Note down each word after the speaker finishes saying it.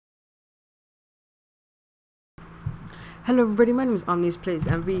Hello everybody, my name is Omnius Plays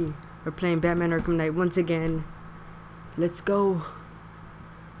and we are playing Batman Arkham Knight once again. Let's go.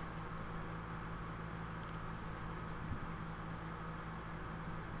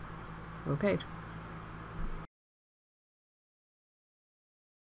 Okay.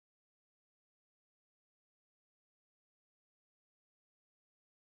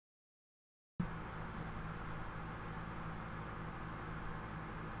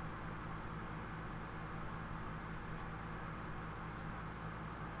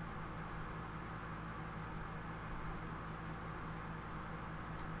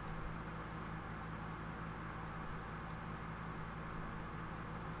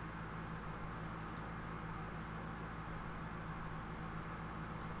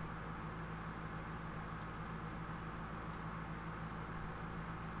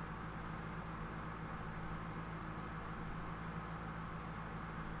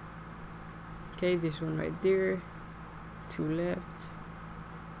 Okay, this one right there. 2 left.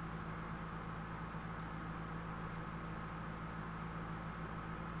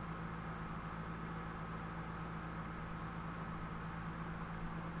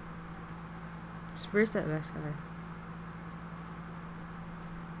 So where's that last guy?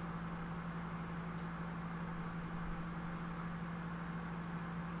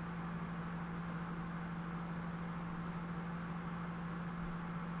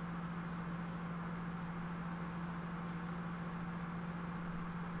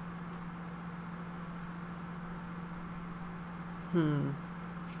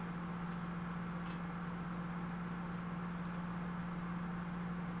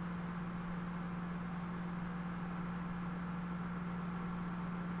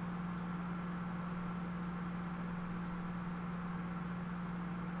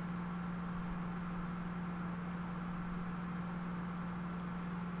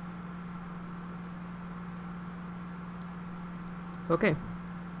 Okay.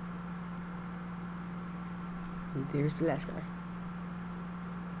 And there's the last guy.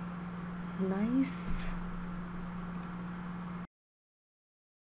 Nice.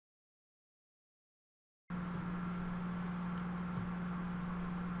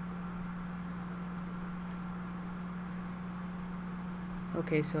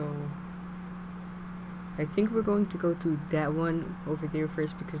 Okay, so I think we're going to go to that one over there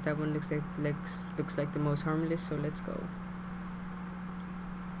first because that one looks like the most harmless, so let's go.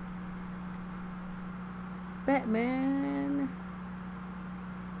 Batman.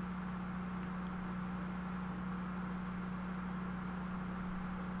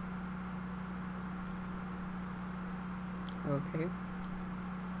 Okay.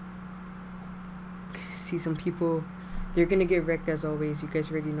 See some people, they're gonna get wrecked as always. You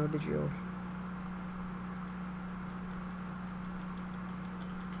guys already know the drill.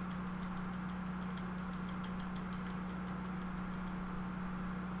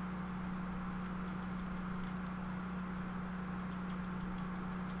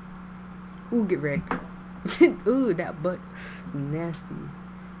 Ooh, get wrecked. Ooh, that butt. Nasty.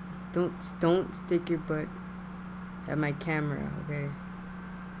 Don't stick your butt at my camera, okay?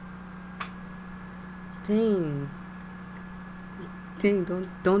 Dang.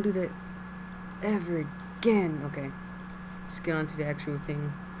 Don't do that ever again. Okay. Let's get on to the actual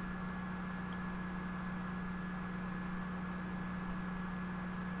thing.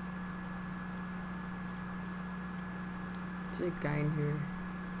 There's a guy in here.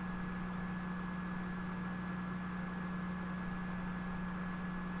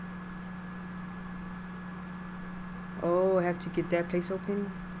 Oh, I have to get that place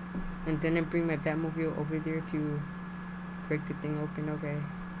open, and then I bring my Batmobile over there to break the thing open. Okay.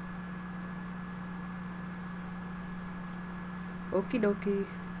 Okie dokie.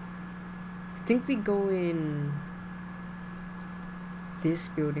 I think we go in this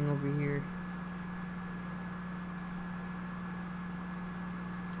building over here.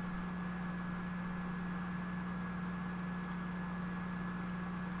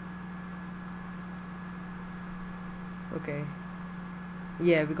 Okay.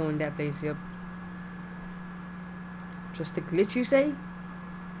 Yeah, we're going that place, yep. Just a glitch, you say?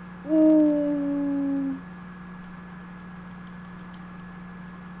 Ooh.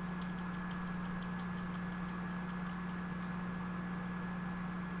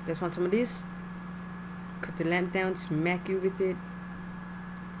 Guys want some of this? Cut the lamp down, smack you with it.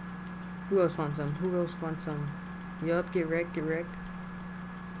 Who else wants some? Who else wants some? Yup, get wrecked, get wrecked.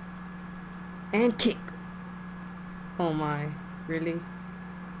 And kick. Oh my, really?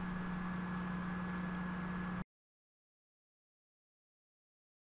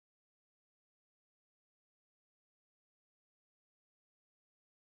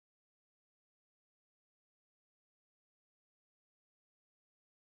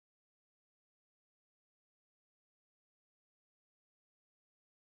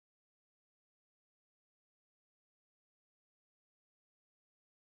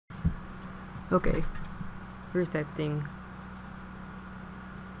 Okay. Where's that thing?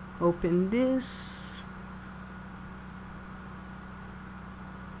 Open this.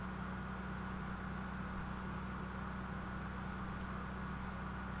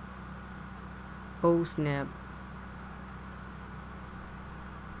 Oh snap.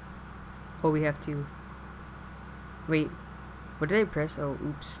 Oh, we have to. Wait. What did I press? Oh,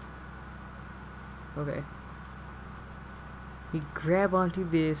 oops. Okay. We grab onto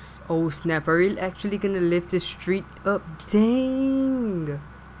this. Oh snap. Are we actually gonna lift the street up? Dang.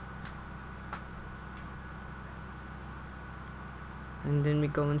 And then we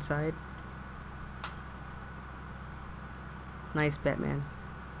go inside. Nice, Batman.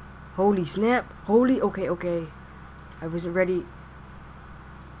 Holy snap. Holy. Okay, okay. I wasn't ready.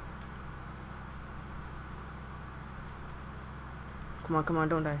 Come on,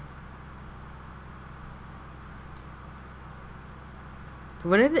 don't die.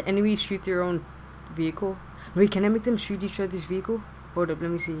 When did the enemies shoot their own vehicle? Wait, can I make them shoot each other's vehicle? Hold up,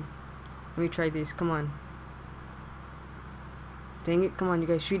 let me see. Let me try this, come on. Dang it, come on, you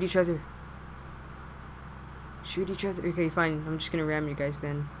guys, shoot each other. Shoot each other. Okay, fine, I'm just gonna ram you guys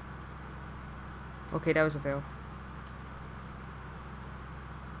then. Okay, that was a fail.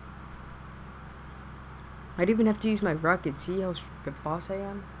 I didn't even have to use my rocket. See how boss I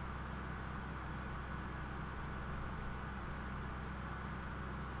am?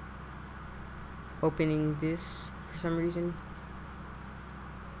 Opening this for some reason.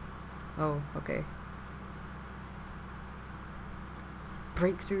 Oh, okay.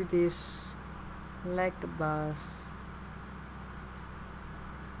 Break through this like a boss.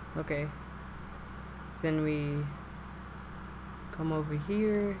 Okay. Then we come over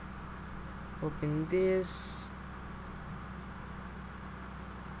here. Open this.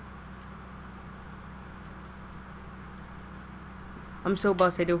 I'm so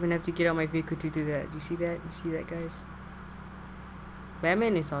boss I don't even have to get out my vehicle to do that. You see that? You see that, guys?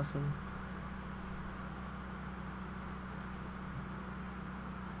 Batman is awesome.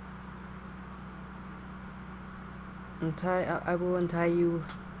 I will untie you,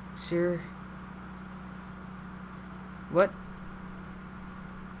 sir. What?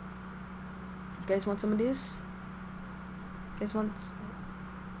 You guys want some of this? You guys want?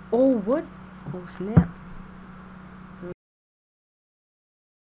 Oh, what? Oh, snap.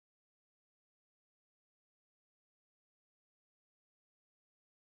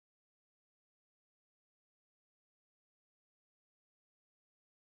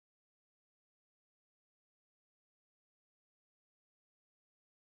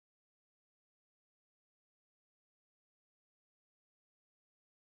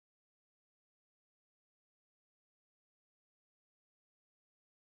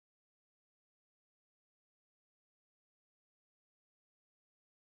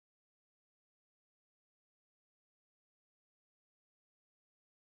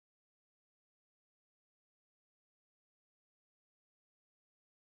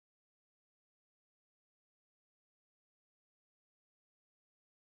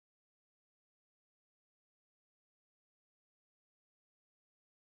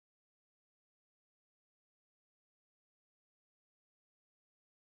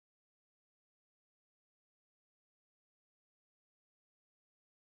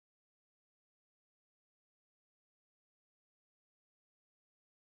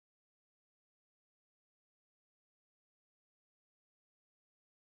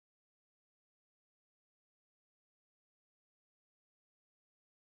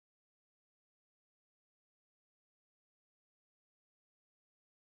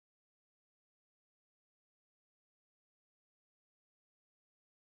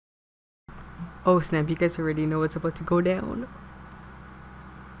 Oh snap, you guys already know what's about to go down.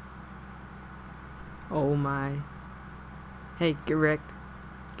 Oh my. Hey, get wrecked.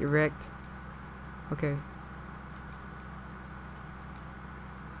 Get wrecked. Okay.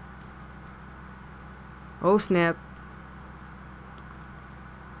 Oh snap.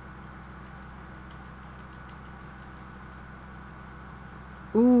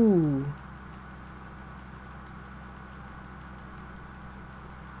 Ooh.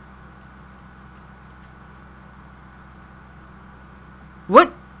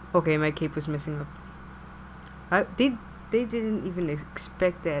 What? Okay, my cape was messing up. They didn't even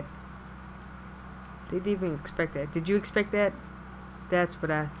expect that. They didn't even expect that. Did you expect that? That's what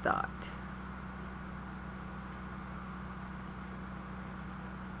I thought.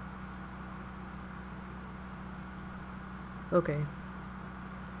 Okay.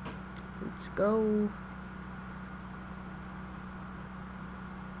 Let's go.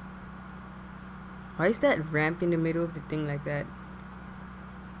 Why is that ramp in the middle of the thing like that?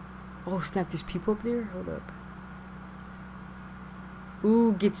 Oh snap, there's people up there? Hold up.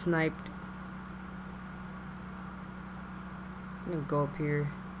 Ooh, get sniped. I'm gonna go up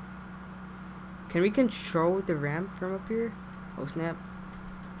here. Can we control the ramp from up here? Oh snap.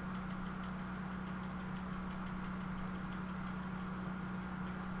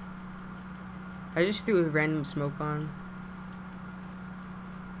 I just threw a random smoke bomb.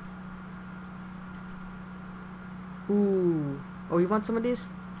 Ooh. Oh, you want some of this?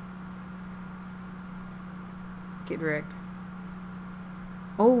 Get wrecked.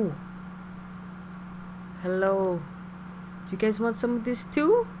 Oh. Hello. You guys want some of this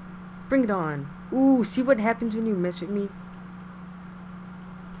too? Bring it on. Ooh, see what happens when you mess with me?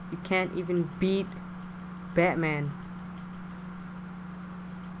 You can't even beat Batman.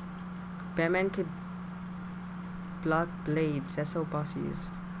 Batman could block blades. That's how bossy he is.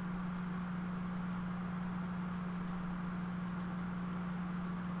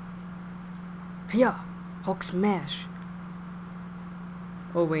 Yeah, Hulk smash.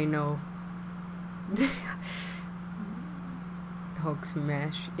 Oh wait, no. Hulk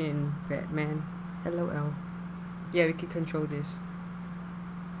smash in Batman. LOL. Yeah, we can control this.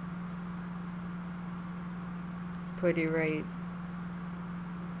 Put it right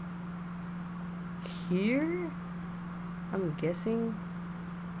here, I'm guessing.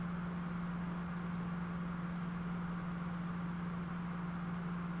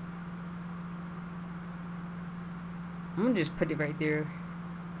 I'm gonna just put it right there.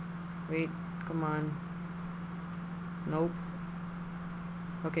 Wait, come on. Nope.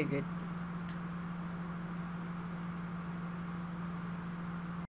 Okay, good.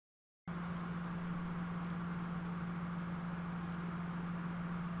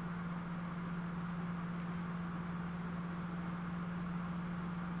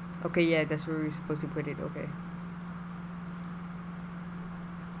 Okay, yeah, that's where we're supposed to put it. Okay.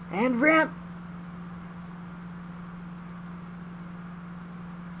 And ramp!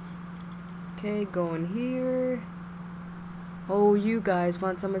 Okay, going here. Oh, you guys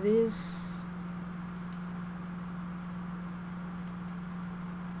want some of this?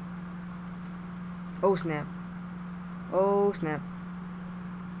 Oh, snap. Oh, snap.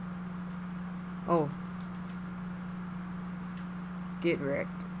 Oh. Get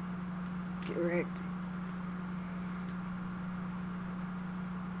wrecked. Get wrecked.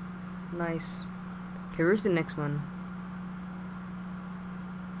 Nice. Okay, where's the next one?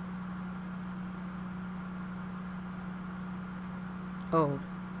 Oh,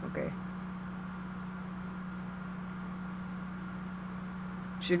 okay.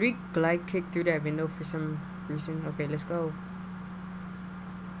 Should we glide kick through that window for some reason? Okay, let's go.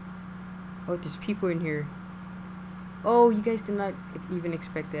 Oh, there's people in here. Oh, you guys did not even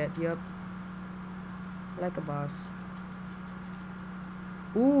expect that. Yup. Like a boss.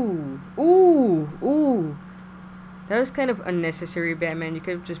 Ooh. Ooh. Ooh. That was kind of unnecessary, Batman. You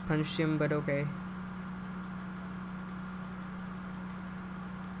could have just punched him, but okay.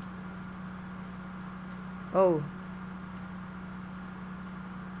 Oh.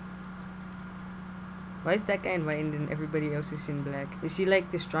 Why is that guy in white and then everybody else is in black? Is he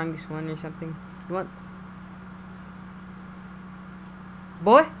like the strongest one or something? You want...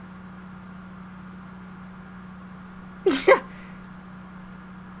 Boy?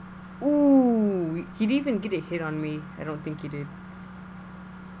 Ooh. He didn't even get a hit on me. I don't think he did.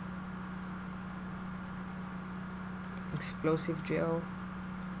 Explosive gel.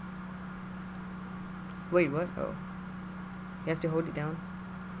 Wait, what? Oh. You have to hold it down.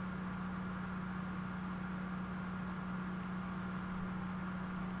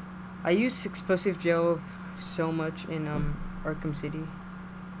 I use explosive gel so much in Arkham City.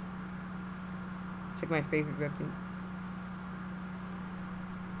 It's like my favorite weapon.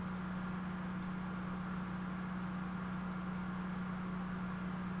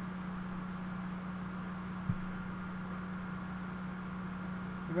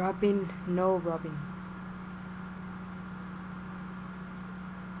 Robin, no Robin.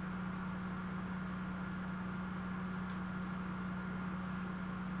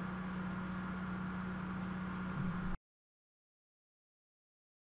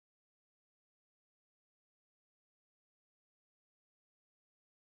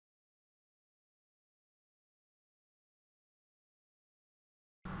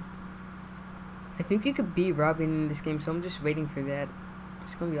 I think you could be Robin in this game, so I'm just waiting for that.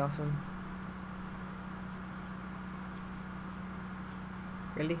 It's gonna be awesome.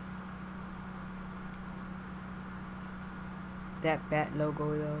 Really? That bat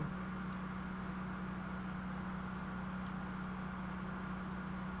logo though.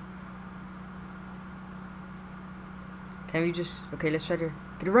 Can we just... Okay, let's try to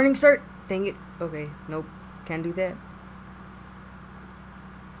get a running start. Dang it. Okay, nope. Can't do that.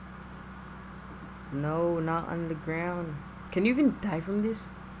 No, not on the ground. Can you even die from this?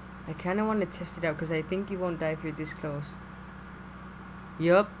 I kind of want to test it out because I think you won't die if you're this close.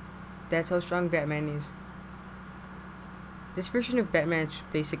 Yup. That's how strong Batman is. This version of Batman is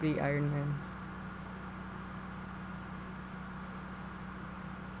basically Iron Man.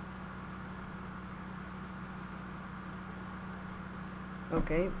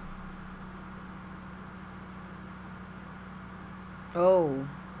 Okay. Oh.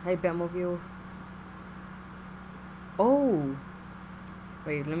 Hi, Batmobile. Oh.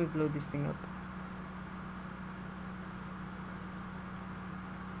 Wait, let me blow this thing up.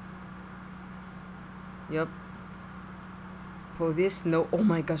 Yup. For this? No. Oh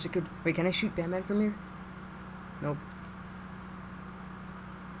my gosh, I could... Wait, can I shoot Batman from here? Nope.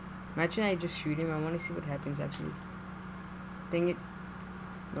 Imagine I just shoot him. I want to see what happens, actually. Dang it.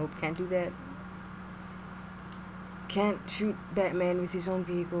 Nope, can't do that. Can't shoot Batman with his own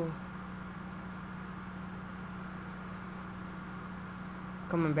vehicle.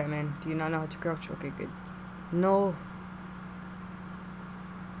 Come on, Batman. Do you not know how to crouch? Okay, good. No.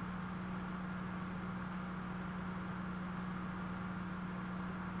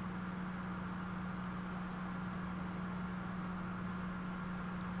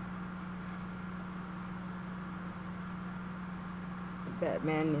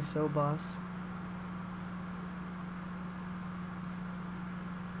 Batman is so boss.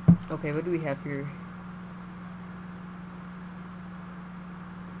 Okay, what do we have here?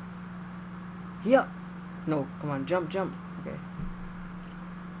 Yeah. No, come on, jump, jump. Okay.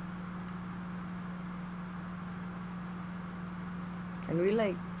 Can we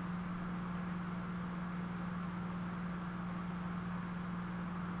like...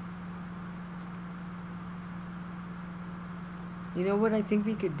 You know what I think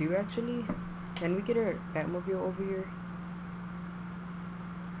we could do actually? Can we get our Batmobile over here?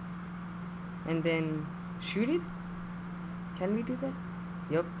 And then shoot it? Can we do that?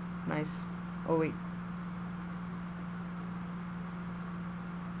 Yup, nice. Oh wait.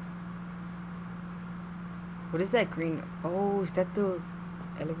 What is that green? Oh, is that the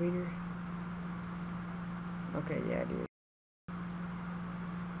elevator? Okay, yeah, dude.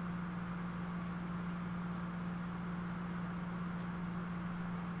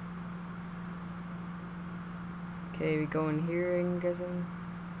 Okay, we go in here, I'm guessing.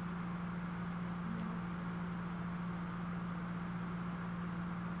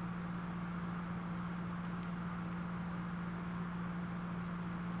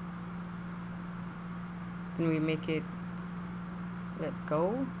 Then we make it let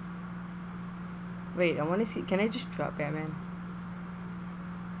go. Wait, I want to see. Can I just drop Batman?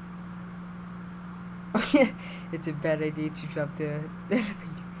 Oh yeah, it's a bad idea to drop the elevator.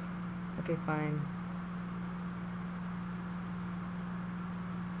 Okay, fine.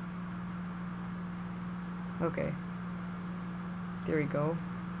 Okay. There we go.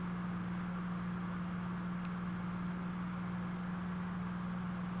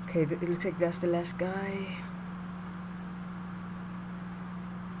 Okay, it looks like that's the last guy.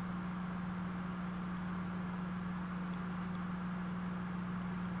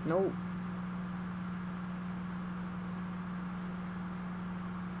 No.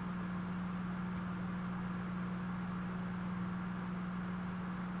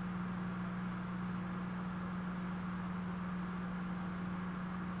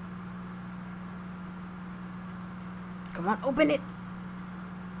 Come on, open it.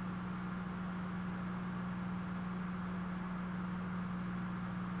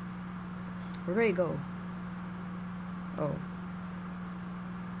 Where did he go? Oh.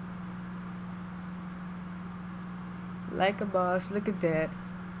 Like a boss, look at that.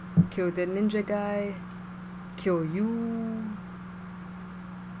 Kill the ninja guy. Kill you.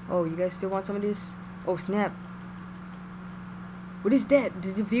 Oh, you guys still want some of this? Oh, snap. What is that?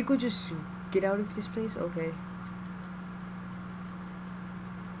 Did the vehicle just get out of this place? Okay.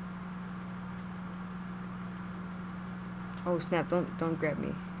 Oh, snap. Don't grab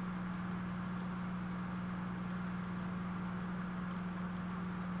me.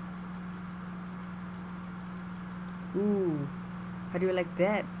 Ooh, how do you like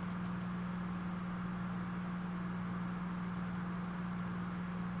that?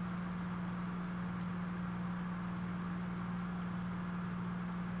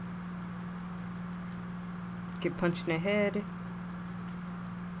 Get punched in the head.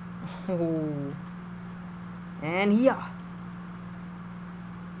 Oh, and yeah.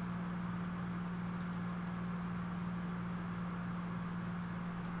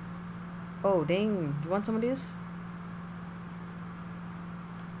 Oh, dang. You want some of this?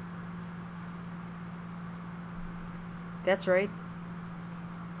 That's right.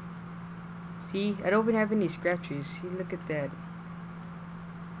 See, I don't even have any scratches. See, look at that.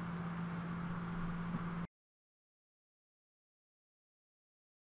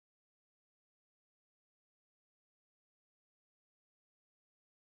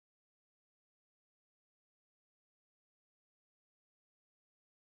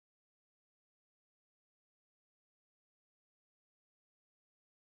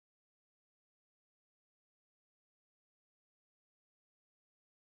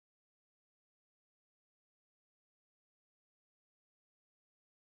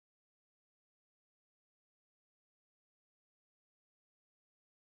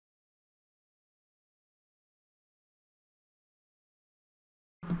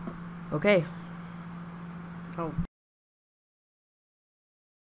 Okay. Oh.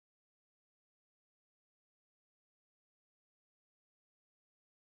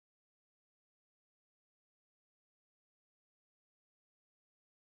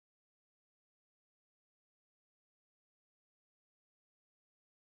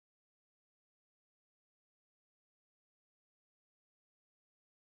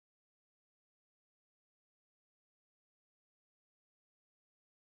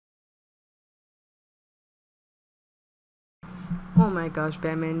 Oh my gosh,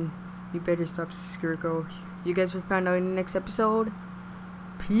 Batman. You better stop Skirko. You guys will find out in the next episode.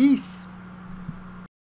 Peace.